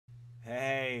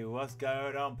Hey, what's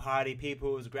going on, party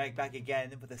people? It's Greg back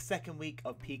again for the second week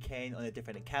of PKing on a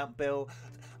different account build.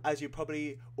 As you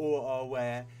probably all are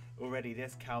aware already,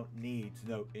 this count needs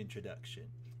no introduction.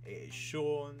 It is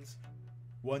Sean's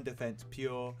one defense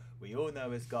pure. We all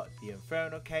know it's got the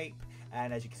Infernal Cape,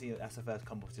 and as you can see, that's the first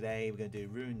combo today. We're going to do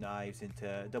Rune Knives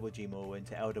into Double G Maul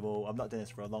into Elder Maul. I've not done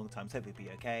this for a long time, so hopefully it'll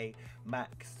be okay.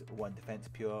 Max one defense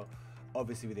pure.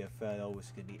 Obviously with the Infernal, which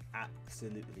is going to be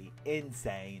absolutely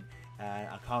insane.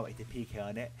 I can't wait to PK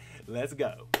on it. Let's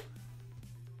go.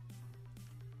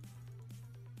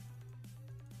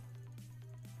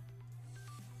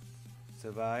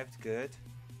 Survived, good.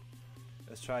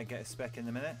 Let's try and get a spec in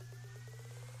a minute.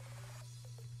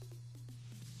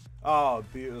 Oh,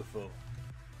 beautiful.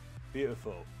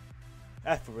 Beautiful.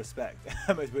 F for respect.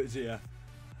 How much but GF?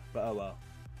 But oh well.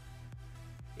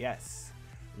 Yes.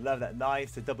 Love that.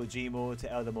 Nice to Double G Maul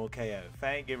to Elder Maul KO.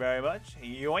 Thank you very much.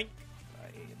 Yoink.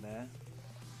 Right in there.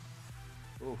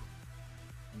 Ooh.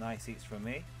 Nice eats from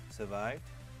me. Survived.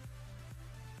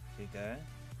 Keep going.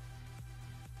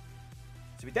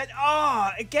 To be dead.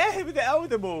 Ah! Oh, again with the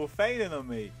Elder Maul failing on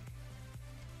me.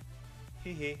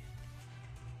 Hee hee.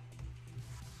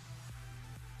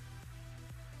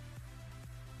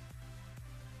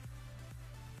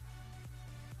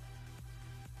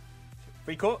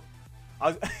 Free court.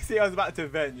 I was about to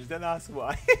avenge, then ask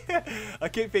why. I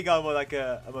keep thinking I'm like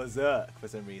a Berserk for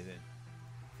some reason.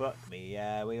 Fuck me,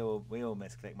 yeah, we all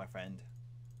misclick, my friend.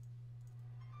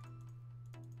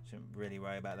 Shouldn't really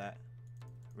worry about that.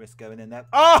 Risk going in there.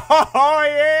 Oh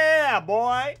yeah,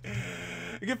 boy!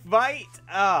 Good fight!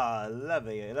 Ah, oh,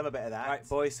 lovely. I love a bit of that. Right,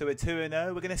 boys, so we're 2-0.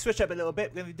 We're going to switch up a little bit.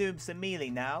 We're going to be doing some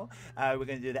melee now. We're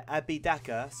going to do the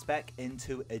Abidaka spec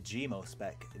into a Gmo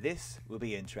spec. This will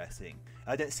be interesting.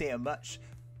 I don't see it much,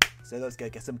 so let's go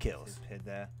get some kills. Hit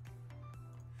there.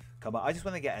 Come on, I just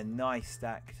want to get a nice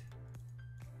stacked.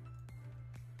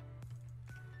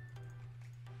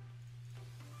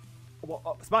 What?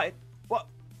 Oh, smited. What?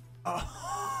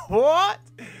 Oh, what?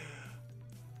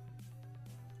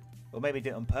 Or maybe do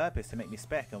it on purpose to make me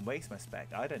spec and waste my spec.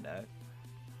 I don't know.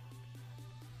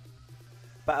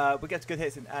 But we get good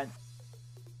hits and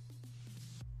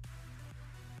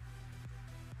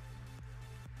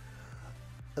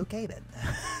okay then.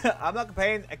 I'm not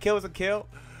complaining. A kill is a kill.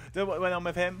 Don't know what went on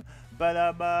with him.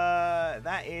 But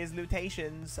that is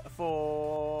lutations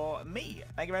for me.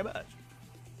 Thank you very much.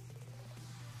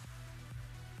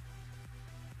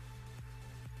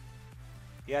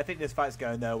 Yeah, I think this fight's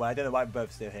going nowhere. I don't know why we're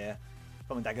both still here.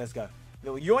 Come on, Dagger, let's go.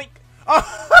 Little yoink.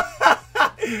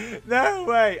 Oh! No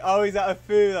way. Oh, he's out of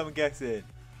food, I'm guessing.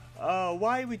 Oh,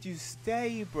 why would you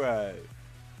stay, bro?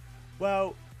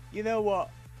 Well, you know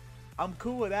what? I'm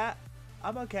cool with that.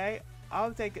 I'm okay.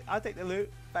 I'll take it. I'll take the loot.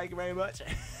 Thank you very much.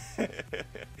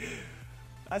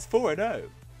 That's 4-0.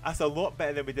 That's a lot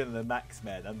better than we did on the Max,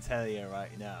 man. I'm telling you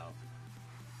right now.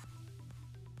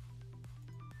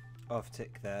 Off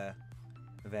tick there.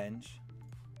 Revenge.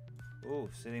 Oh,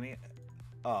 silly me.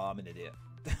 Oh, I'm an idiot.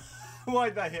 Why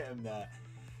did I hit him there?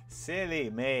 Silly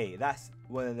me. That's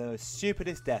one of the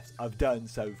stupidest deaths I've done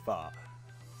so far.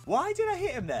 Why did I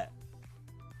hit him there?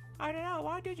 I don't know.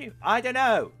 Why did you? I don't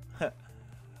know.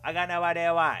 I got no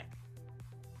idea why.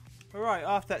 Alright,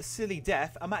 after that silly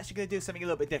death, I'm actually going to do something a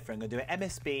little bit different. I'm going to do an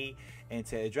MSB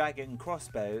into a Dragon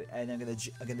Crossbow, and I'm going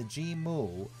to G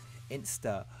Maul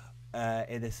insta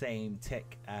in the same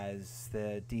tick as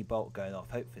the D-Bolt going off.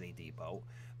 Hopefully D-Bolt,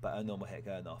 but a normal hit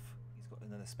going off. He's got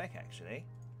another spec actually.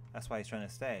 That's why he's trying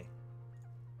to stay.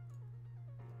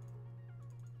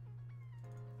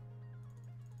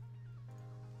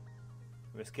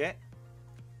 Risk it.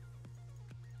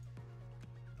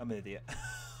 I'm an idiot.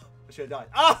 I should have died.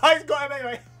 Oh, he's got him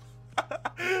anyway.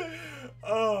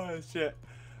 Oh shit.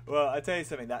 Well, I tell you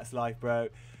something. That's life, bro.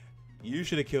 You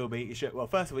should have killed me. You should. Well,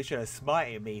 first of all, you should have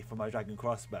smited me for my Dragon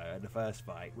Crossbow in the first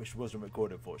fight, which wasn't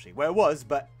recorded, unfortunately. Well, it was,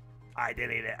 but I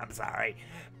deleted it. I'm sorry.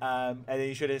 And then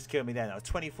you should have just killed me then. I was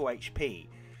 24 HP.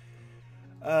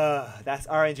 That's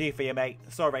RNG for you, mate.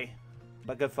 Sorry,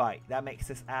 but good fight. That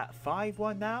makes us at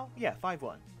 5-1 now. Yeah,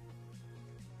 5-1.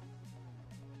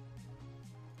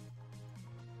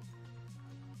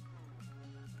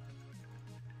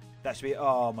 That should be.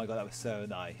 Oh my god, that was so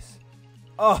nice.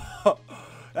 Oh.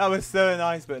 That was so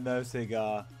nice, but no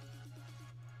cigar.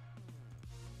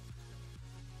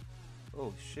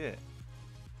 Oh, shit.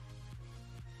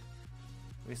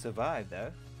 We survived,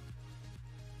 though.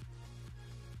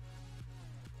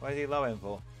 Why is he lowing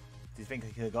for? Do you think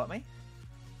he could have got me?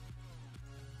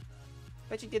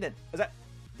 Bet you didn't. Was that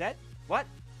dead? What?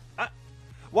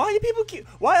 Why are people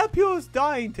Why are pures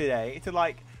dying today to,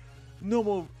 like,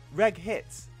 normal reg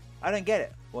hits? I don't get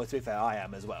it. Well, to be fair, I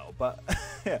am as well. But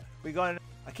yeah, we got.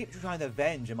 I keep trying to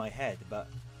venge in my head, but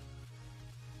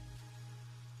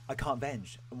I can't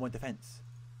venge in one defense.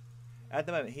 At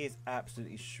the moment, he is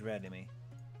absolutely shredding me.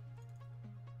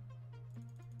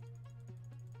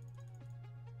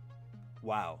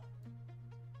 Wow.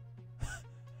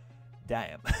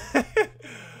 Damn.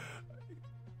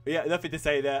 Yeah, nothing to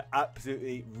say there.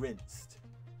 Absolutely rinsed.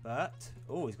 But,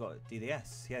 oh, he's got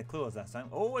DDS. He had claws last time.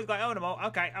 Oh, he's got animal.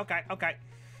 Okay, okay, okay.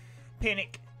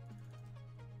 Panic.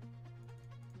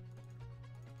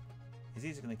 Is he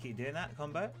just going to keep doing that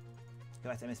combo? Go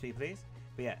back to MSP, please.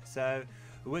 But yeah, so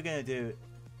we're going to do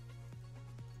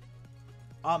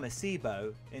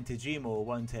Armasibo into Gmaul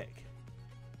one tick.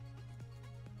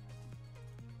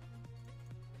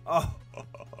 Oh,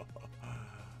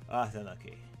 that's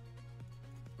unlucky.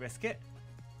 Risk it.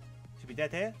 Should be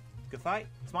dead here. Good fight.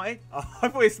 Smarted. Oh, I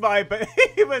thought he smarted, but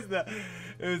it was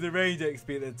the range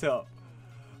XP at the top.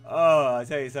 Oh, I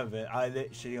tell you something. I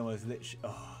literally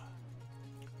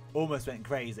almost went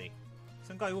crazy.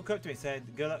 Some guy walked up to me and said,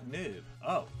 "Good luck, noob."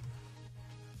 Oh,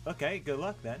 okay. Good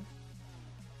luck then.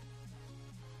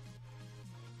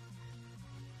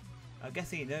 I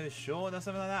guess he knows Sean or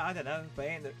something like that. I don't know, but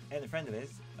he ain't a friend of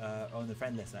his. On the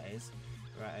friend list, that is.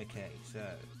 Right, okay, so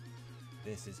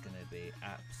this is going to be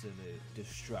absolute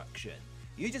destruction.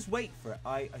 You just wait for it,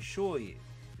 I assure you.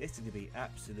 This is going to be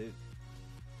absolute...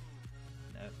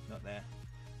 No, not there.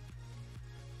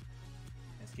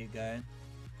 Let's keep going.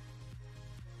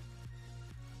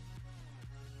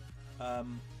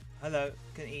 Hello,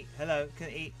 can eat. Hello, can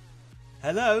eat.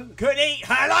 Hello, can eat.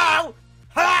 Hello!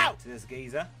 Hello! To this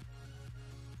geezer.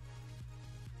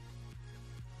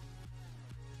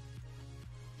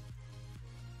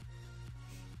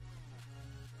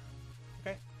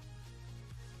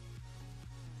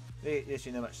 There's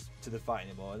literally not much to the fight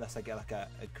anymore unless I get like a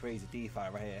crazy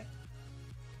D-fire right here.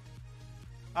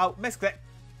 Oh, misclick!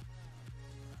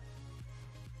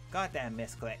 Goddamn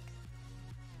misclick.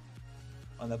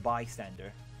 On the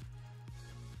bystander.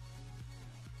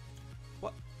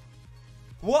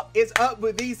 What is up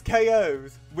with these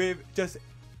KOs with just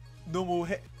normal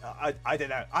hit? I don't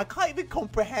know. I can't even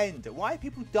comprehend. Why are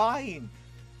people dying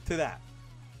to that?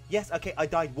 Yes, okay, I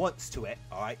died once to it,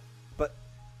 alright? But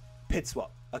pid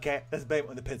swap. Okay, let's blame it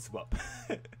on the pid swap.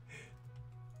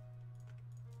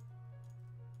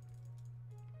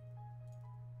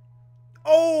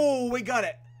 Oh, we got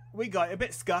it. We got it. A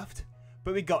bit scuffed,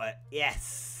 but we got it.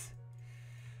 Yes.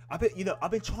 I've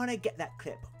been trying to get that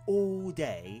clip all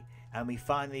day, and we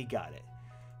finally got it.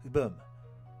 Boom.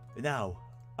 Now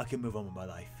I can move on with my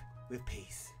life with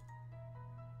peace.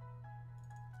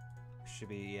 Should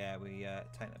be, yeah, we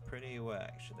tanked that pretty well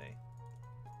actually.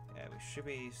 Yeah, we should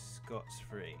be Scots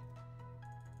free.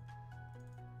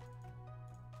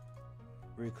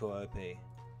 Ruko OP.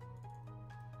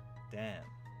 Damn.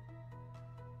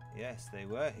 Yes, they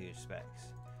were huge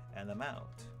specs. And I'm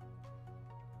out.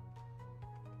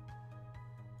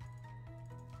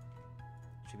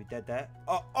 Should be dead there.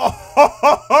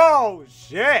 Oh,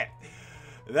 shit!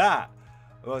 That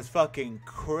was fucking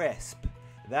crisp.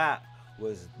 That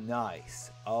was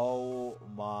nice. Oh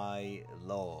my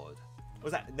lord.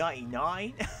 Was that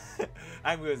 99?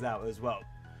 Angry was that as well.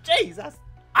 Jeez, that's...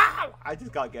 Ow! I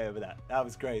just can't get over that. That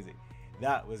was crazy.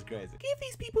 That was crazy. Give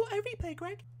these people a replay,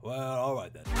 Greg. Well,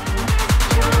 alright then.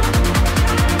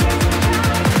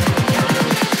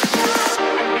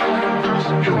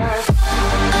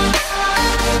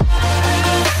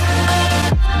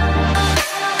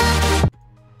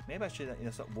 Maybe I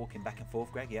should stop walking back and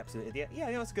forth, Greg, you absolute idiot.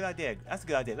 Yeah, that's a good idea. That's a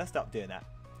good idea. Let's stop doing that.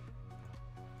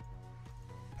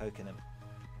 Poking him.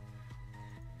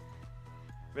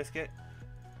 Risk it.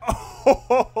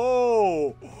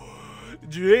 Oh,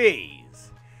 jeez.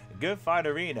 Good fight,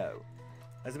 Reno.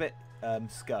 That's a bit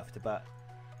scuffed, but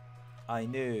I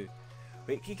knew.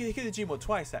 He could have Gmauled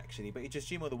twice actually, but he just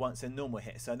Gmauled the once and normal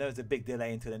hit. So I know there's a big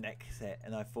delay into the next hit,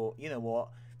 and I thought, you know what?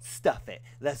 Stuff it.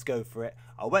 Let's go for it.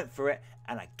 I went for it,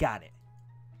 and I got it.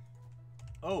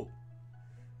 Oh.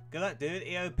 Good luck, dude.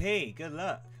 EOP. Good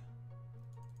luck.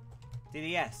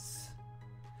 DDS.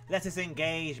 Let us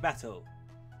engage battle.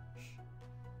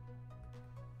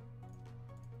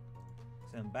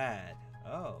 So I'm bad.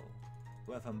 Oh.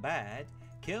 Well, if I'm bad,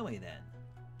 kill me then.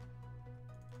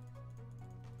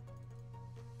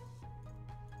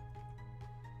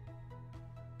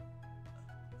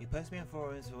 You post me on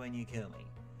forums for when you kill me.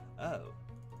 Oh.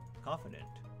 Confident.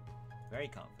 Very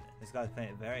confident. This guy's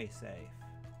playing it very safe.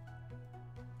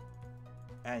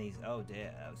 And he's... Oh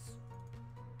dear, that was...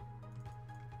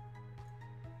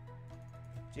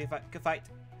 G fight. Good fight.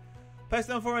 Post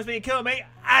on forums when you kill me?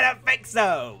 I don't think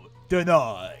so!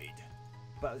 Denied.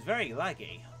 but it was very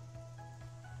laggy.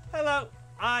 Hello,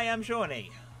 I am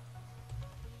Shawnee.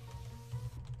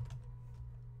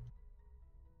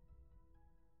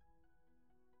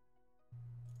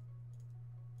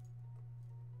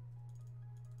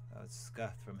 That was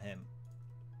scuffed from him.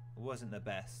 It wasn't the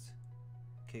best.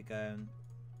 Keep going.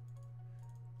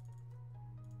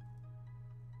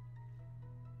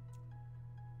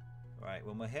 Right,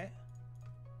 one more hit.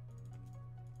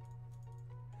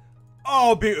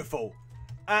 Oh, beautiful.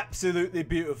 Absolutely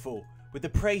beautiful. With the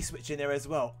prey switch in there as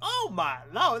well. Oh my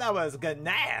lord, that was good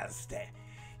nasty.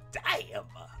 Damn.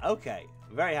 Okay,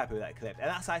 very happy with that clip. And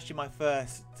that's actually my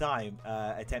first time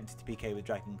attempting to PK with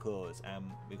Dragon Claws, and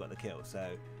we got the kill. So,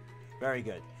 very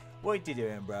good. What are you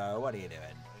doing, bro? What are you doing?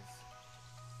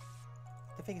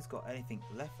 I don't think he's got anything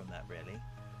left from that, really.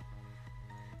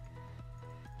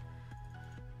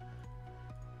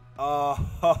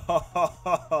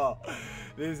 Oh,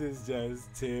 this is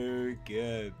just too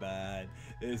good, man.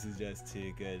 This is just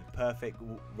too good. Perfect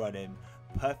running,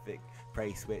 perfect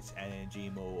prey switch, and then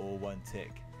Gmaul all one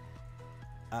tick.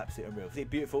 Absolutely unreal. See,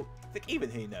 beautiful. I think even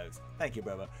he knows. Thank you,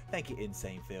 brother. Thank you,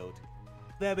 Insane Field.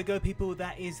 There we go, people.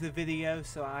 That is the video.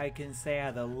 So I can say I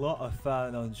had a lot of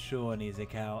fun on Shawnee's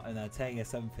account, and I'll tell you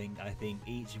something. I think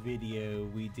each video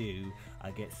we do, I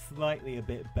get slightly a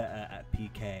bit better at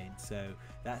PKing. So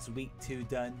that's week 2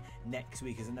 done. Next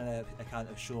week is another account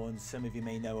of Sean's. Some of you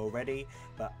may know already,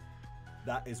 but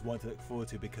that is one to look forward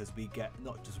to because we get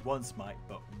not just one smite,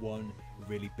 but one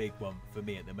really big one for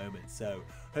me at the moment. So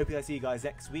hope I see you guys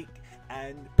next week,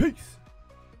 and peace.